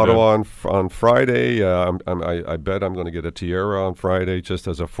mayors. And, Ottawa on Friday. I bet I'm going to get a tiara on Friday, just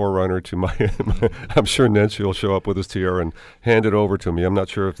as a forerunner to my. I'm sure Nancy will show up with his tiara and hand it over to me. I'm not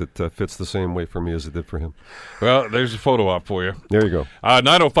sure if it fits the same way for me as it did for him. Well, there's a photo op for you. There you go.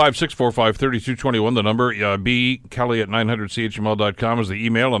 905-645-3221, the number. bkelly@900chml.com is the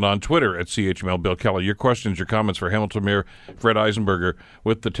email, and on Twitter @CHML Bill Kelly. Your questions, your comments for Hamilton Mayor Fred Eisenberger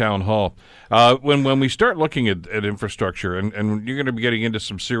with the Town Hall. When we start looking at infrastructure, and you're going to be getting into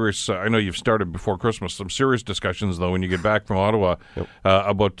some serious, I know you've started before Christmas, some serious discussions, though, when you get back from Ottawa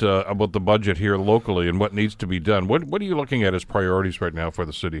about the budget here locally and what needs to be done. What are you looking at as priorities right now for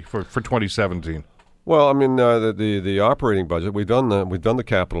the city for 2017? Well, I mean, the operating budget, we've done the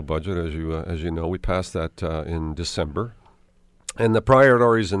capital budget, as you know. We passed that in December. And the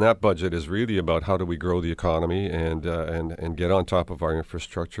priorities in that budget is really about how do we grow the economy and get on top of our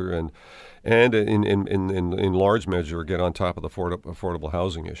infrastructure and in large measure get on top of the affordable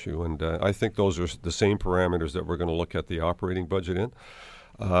housing issue. And I think those are the same parameters that we're going to look at the operating budget in.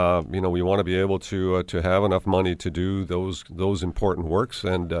 We want to be able to have enough money to do those important works,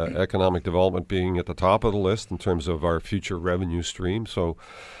 and economic development being at the top of the list in terms of our future revenue stream. So,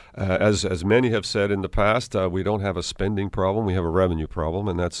 as many have said in the past, we don't have a spending problem; we have a revenue problem,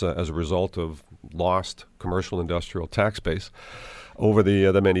 and that's as a result of lost commercial industrial tax base over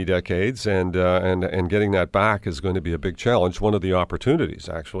the many decades, and getting that back is going to be a big challenge. One of the opportunities,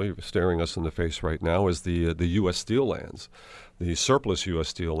 actually, staring us in the face right now, is the U.S. steel lands. The surplus U.S.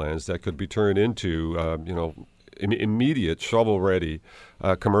 steel lands that could be turned into, immediate shovel-ready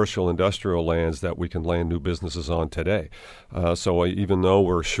commercial industrial lands that we can land new businesses on today. So even though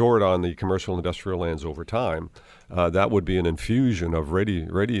we're short on the commercial industrial lands over time, that would be an infusion of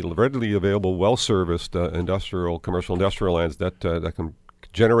readily available, well-serviced commercial industrial lands that can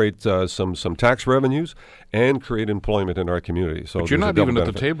generate some tax revenues and create employment in our community. So but you're not even at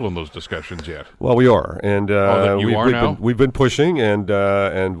the table in those discussions yet. Well, we are, and we've been pushing, and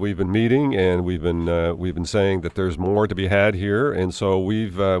we've been meeting, and we've been saying that there's more to be had here, and so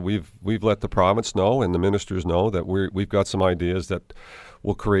we've let the province know and the ministers know that we've got some ideas that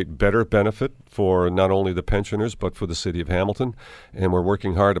will create better benefit for not only the pensioners but for the city of Hamilton, and we're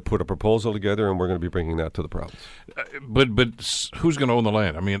working hard to put a proposal together, and we're going to be bringing that to the province. But who's going to own the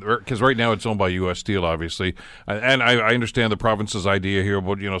land? I mean, because right now it's owned by U.S. Steel, obviously, and I understand the province's idea here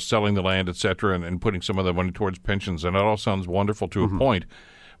about selling the land, et cetera, and putting some of the money towards pensions, and it all sounds wonderful to a point.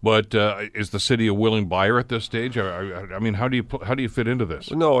 But is the city a willing buyer at this stage? I mean, how do you fit into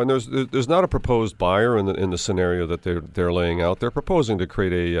this? No, and there's not a proposed buyer in the scenario that they're laying out. They're proposing to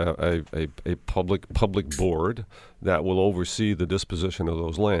create a public board that will oversee the disposition of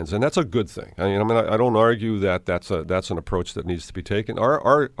those lands, and that's a good thing. I don't argue that that's an approach that needs to be taken.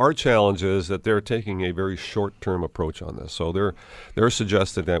 Our challenge is that they're taking a very short-term approach on this. So they're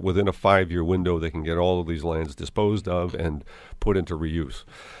suggesting that within a 5-year window they can get all of these lands disposed of and put into reuse.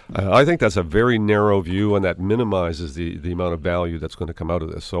 I think that's a very narrow view, and that minimizes the amount of value that's going to come out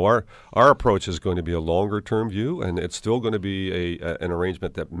of this. So our approach is going to be a longer-term view, and it's still going to be an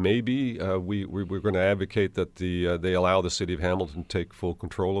arrangement that maybe we're going to advocate that the they allow the city of Hamilton to take full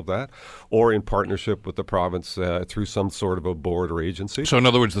control of that, or in partnership with the province through some sort of a board or agency. So in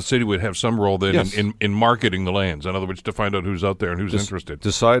other words, the city would have some role then Yes. in marketing the lands. In other words, to find out who's out there and who's interested.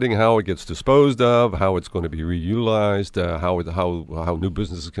 Deciding how it gets disposed of, how it's going to be reutilized, how new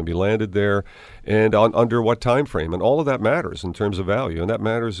businesses can be landed there, and under what time frame. And all of that matters in terms of value, and that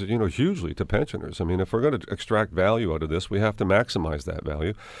matters, hugely to pensioners. I mean, if we're going to extract value out of this, we have to maximize that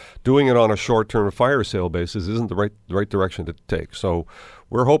value. Doing it on a short-term fire sale basis isn't the right direction to take. So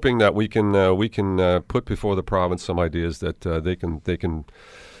we're hoping that we can put before the province some ideas that they can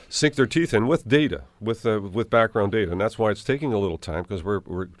sink their teeth in with data, with background data, and that's why it's taking a little time, because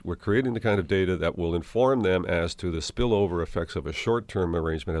we're creating the kind of data that will inform them as to the spillover effects of a short-term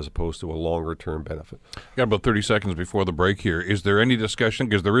arrangement as opposed to a longer-term benefit. Got about 30 seconds before the break here. Is there any discussion,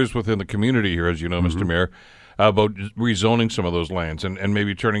 because there is within the community here, as you know, Mr. Mayor, about rezoning some of those lands and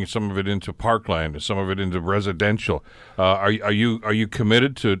maybe turning some of it into parkland, some of it into residential? Are you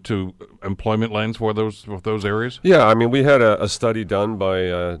committed to employment lands for those areas? Yeah, I mean, we had a study done by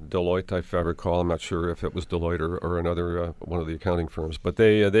Deloitte, if I recall. I'm not sure if it was Deloitte or another one of the accounting firms, but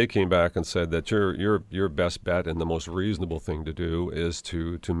they came back and said that your best bet and the most reasonable thing to do is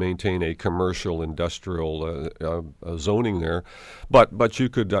to maintain a commercial industrial zoning there, but you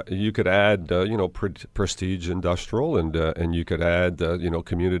could add prestige industrial and you could add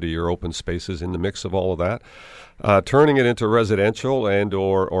community or open spaces in the mix of all of that. Turning it into residential and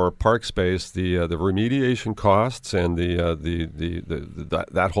or park space, the remediation costs and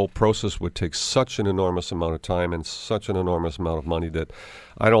that whole process would take such an enormous amount of time and such an enormous amount of money that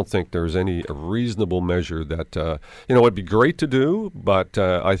I don't think there's any reasonable measure that it'd be great to do, but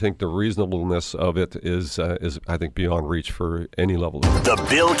I think the reasonableness of it is I think beyond reach for any level of it. The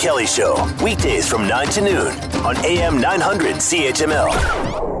Bill Kelly Show, weekdays from 9 to noon on AM 900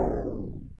 CHML.